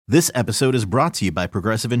This episode is brought to you by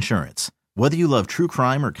Progressive Insurance. Whether you love true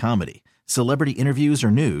crime or comedy, celebrity interviews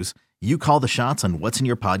or news, you call the shots on what's in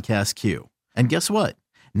your podcast queue. And guess what?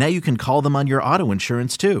 Now you can call them on your auto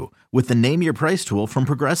insurance too with the Name Your Price tool from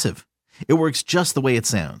Progressive. It works just the way it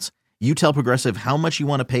sounds. You tell Progressive how much you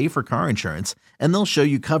want to pay for car insurance, and they'll show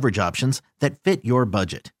you coverage options that fit your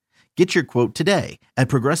budget. Get your quote today at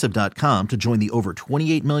Progressive.com to join the over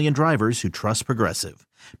 28 million drivers who trust Progressive.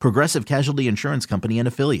 Progressive Casualty Insurance Company and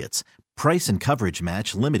Affiliates. Price and coverage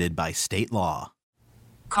match limited by state law.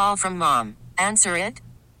 Call from mom. Answer it.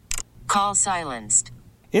 Call silenced.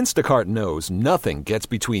 Instacart knows nothing gets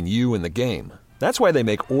between you and the game. That's why they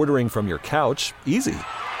make ordering from your couch easy.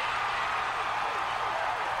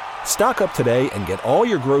 Stock up today and get all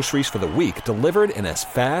your groceries for the week delivered in as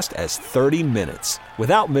fast as 30 minutes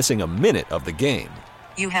without missing a minute of the game.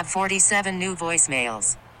 You have 47 new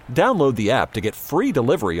voicemails. Download the app to get free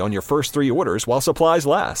delivery on your first 3 orders while supplies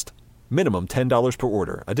last. Minimum $10 per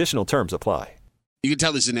order. Additional terms apply. You can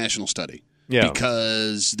tell this is a national study. Yeah.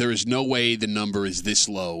 Because there is no way the number is this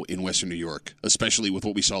low in Western New York, especially with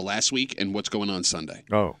what we saw last week and what's going on Sunday.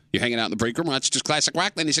 Oh. You're hanging out in the break room. That's just Classic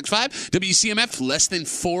Rock 96.5. WCMF, less than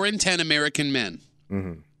 4 in 10 American men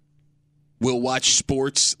will watch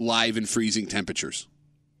sports live in freezing temperatures.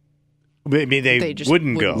 I mean, they just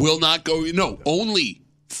wouldn't go. Will not go. No, only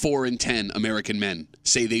 4 in 10 American men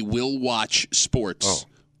say they will watch sports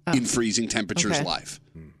in freezing temperatures live.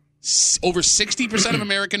 Over 60% of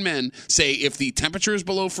American men say if the temperature is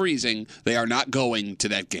below freezing, they are not going to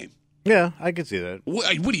that game. Yeah, I could see that. What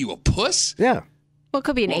are you, a puss? Yeah. Well, it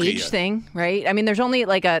could be an age thing, right? I mean, there's only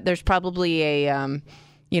there's probably a,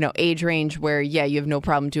 age range where, you have no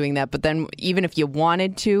problem doing that. But then even if you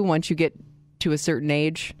wanted to, once you get to a certain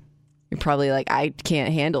age, you're probably like, I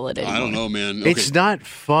can't handle it anymore. I don't know, man. Okay. It's not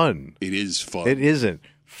fun. It is fun. It isn't.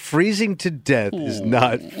 Freezing to death is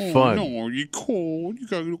not fun. No, you're cold. You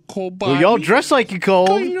got a cold body. Well, y'all dress like you're cold.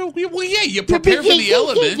 Well, you prepare for the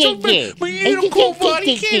elements. But you know, cold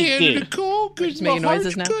body can't handle the cold because my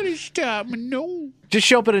heart's gonna stop. No. Just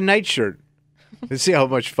show up in a nightshirt and see how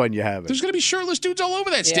much fun you have. There's going to be shirtless dudes all over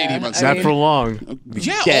that stadium. Not for long.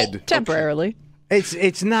 Yeah, Dead. Temporarily.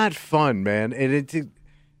 It's not fun, man.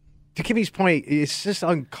 To Kimmy's point, it's just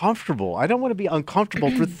uncomfortable. I don't want to be uncomfortable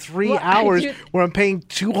for 3 hours where I'm paying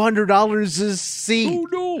 $200 a seat. Oh,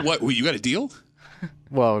 no. What? You got a deal?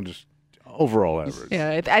 Well, just overall average.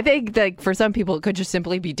 Yeah, I think for some people it could just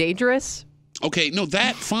simply be dangerous. Okay, no,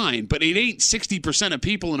 that fine, but it ain't 60% of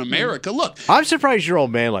people in America. Look. I'm surprised your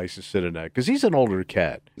old man likes to sit in that because he's an older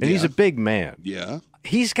cat, and he's a big man. Yeah.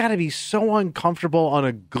 He's got to be so uncomfortable on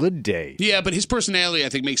a good day. Yeah, but his personality, I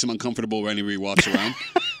think, makes him uncomfortable whenever he walks around.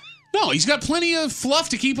 No, he's got plenty of fluff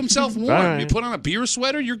to keep himself warm. Right. You put on a beer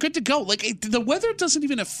sweater, you're good to go. Like, the weather doesn't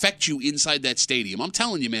even affect you inside that stadium. I'm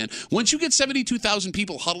telling you, man. Once you get 72,000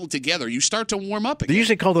 people huddled together, you start to warm up again. They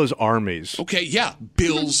usually call those armies. Okay, yeah.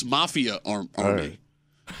 Bill's Mafia Army. Right.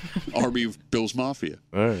 Army of Bill's Mafia.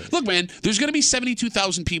 Right. Look, man, there's going to be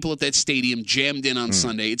 72,000 people at that stadium jammed in on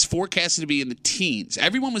Sunday. It's forecasted to be in the teens.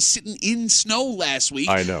 Everyone was sitting in snow last week.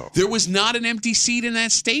 I know. There was not an empty seat in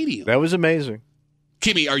that stadium. That was amazing.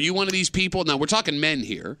 Kimmy, are you one of these people? Now, we're talking men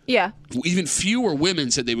here. Yeah. Even fewer women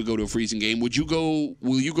said they would go to a freezing game. Will you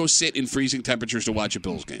go sit in freezing temperatures to watch a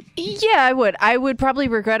Bills game? Yeah, I would. I would probably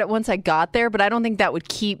regret it once I got there, but I don't think that would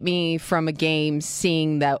keep me from a game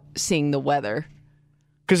seeing the weather.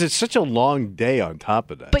 Because it's such a long day on top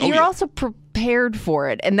of that. But you're also prepared for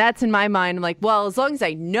it. And that's in my mind. I'm like, well, as long as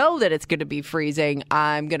I know that it's going to be freezing,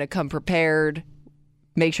 I'm going to come prepared,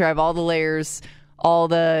 make sure I have all the layers, all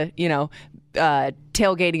the,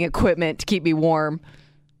 tailgating equipment to keep me warm.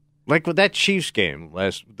 Like with that Chiefs game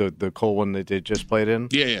the cold one that they just played in.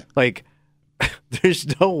 Yeah. Like,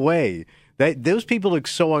 there's no way that those people look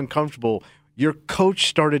so uncomfortable. Your coach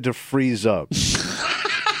started to freeze up.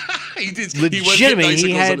 He did. Legitimately,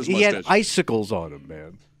 he had icicles on him,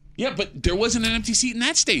 man. Yeah, but there wasn't an empty seat in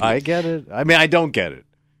that stadium. I get it. I mean, I don't get it.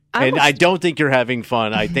 I don't think you're having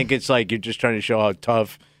fun. I think it's like you're just trying to show how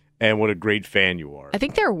tough and what a great fan you are. I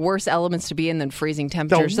think there are worse elements to be in than freezing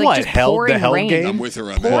temperatures. The like what? just pouring The hell rain. game? I'm with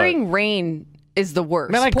her on that. Pouring rain is the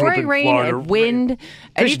worst. Man, I grew up pouring in rain Florida. and wind,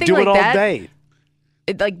 anything Just do like it all that. day.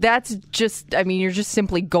 That's just. I mean, you're just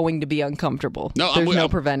simply going to be uncomfortable. No, There's no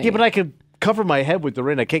preventing. Yeah, but I could cover my head with the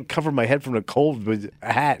rain. I can't cover my head from the cold with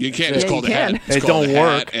a hat. You can't. It's called a hat. It's It called don't a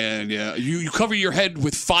work. hat, and you cover your head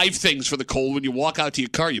with 5 things for the cold when you walk out to your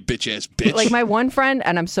car. You bitch ass bitch. Like my one friend,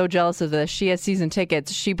 and I'm so jealous of this. She has season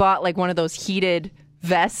tickets. She bought like one of those heated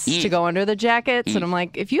vests to go under the jackets, and I'm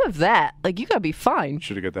like, if you have that, like you gotta be fine.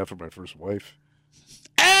 Should have got that for my first wife.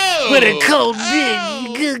 Oh! What a cold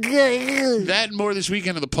beer. That and more this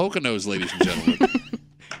weekend of the Poconos, ladies and gentlemen.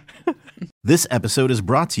 This episode is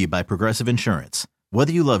brought to you by Progressive Insurance.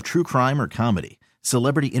 Whether you love true crime or comedy,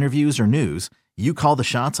 celebrity interviews or news, you call the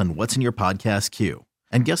shots on what's in your podcast queue.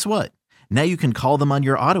 And guess what? Now you can call them on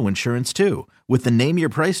your auto insurance too with the Name Your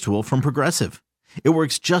Price tool from Progressive. It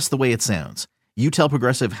works just the way it sounds. You tell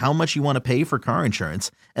Progressive how much you want to pay for car insurance,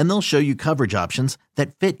 and they'll show you coverage options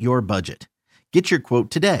that fit your budget. Get your quote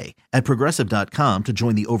today at Progressive.com to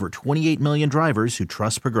join the over 28 million drivers who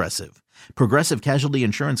trust Progressive. Progressive Casualty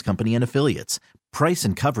Insurance Company and Affiliates. Price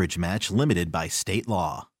and coverage match limited by state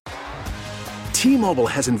law. T-Mobile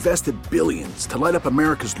has invested billions to light up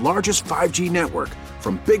America's largest 5G network,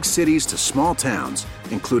 from big cities to small towns,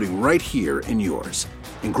 including right here in yours.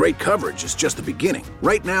 And great coverage is just the beginning.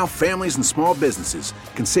 Right now, families and small businesses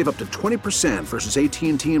can save up to 20% versus AT&T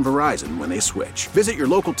and Verizon when they switch. Visit your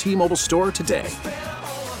local T-Mobile store today.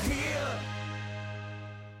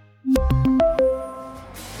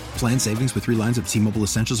 Plan savings with 3 lines of T-Mobile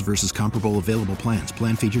Essentials versus comparable available plans.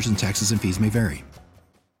 Plan features and taxes and fees may vary.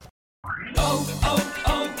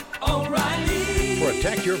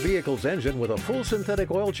 Protect your vehicle's engine with a full synthetic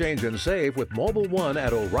oil change and save with Mobil 1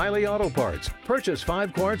 at O'Reilly Auto Parts. Purchase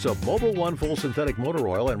 5 quarts of Mobil 1 full synthetic motor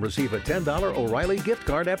oil and receive a $10 O'Reilly gift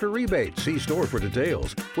card after rebate. See store for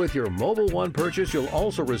details. With your Mobil 1 purchase, you'll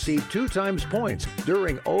also receive 2 times points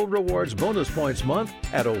during O Rewards Bonus Points Month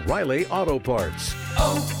at O'Reilly Auto Parts.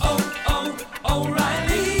 O'Reilly.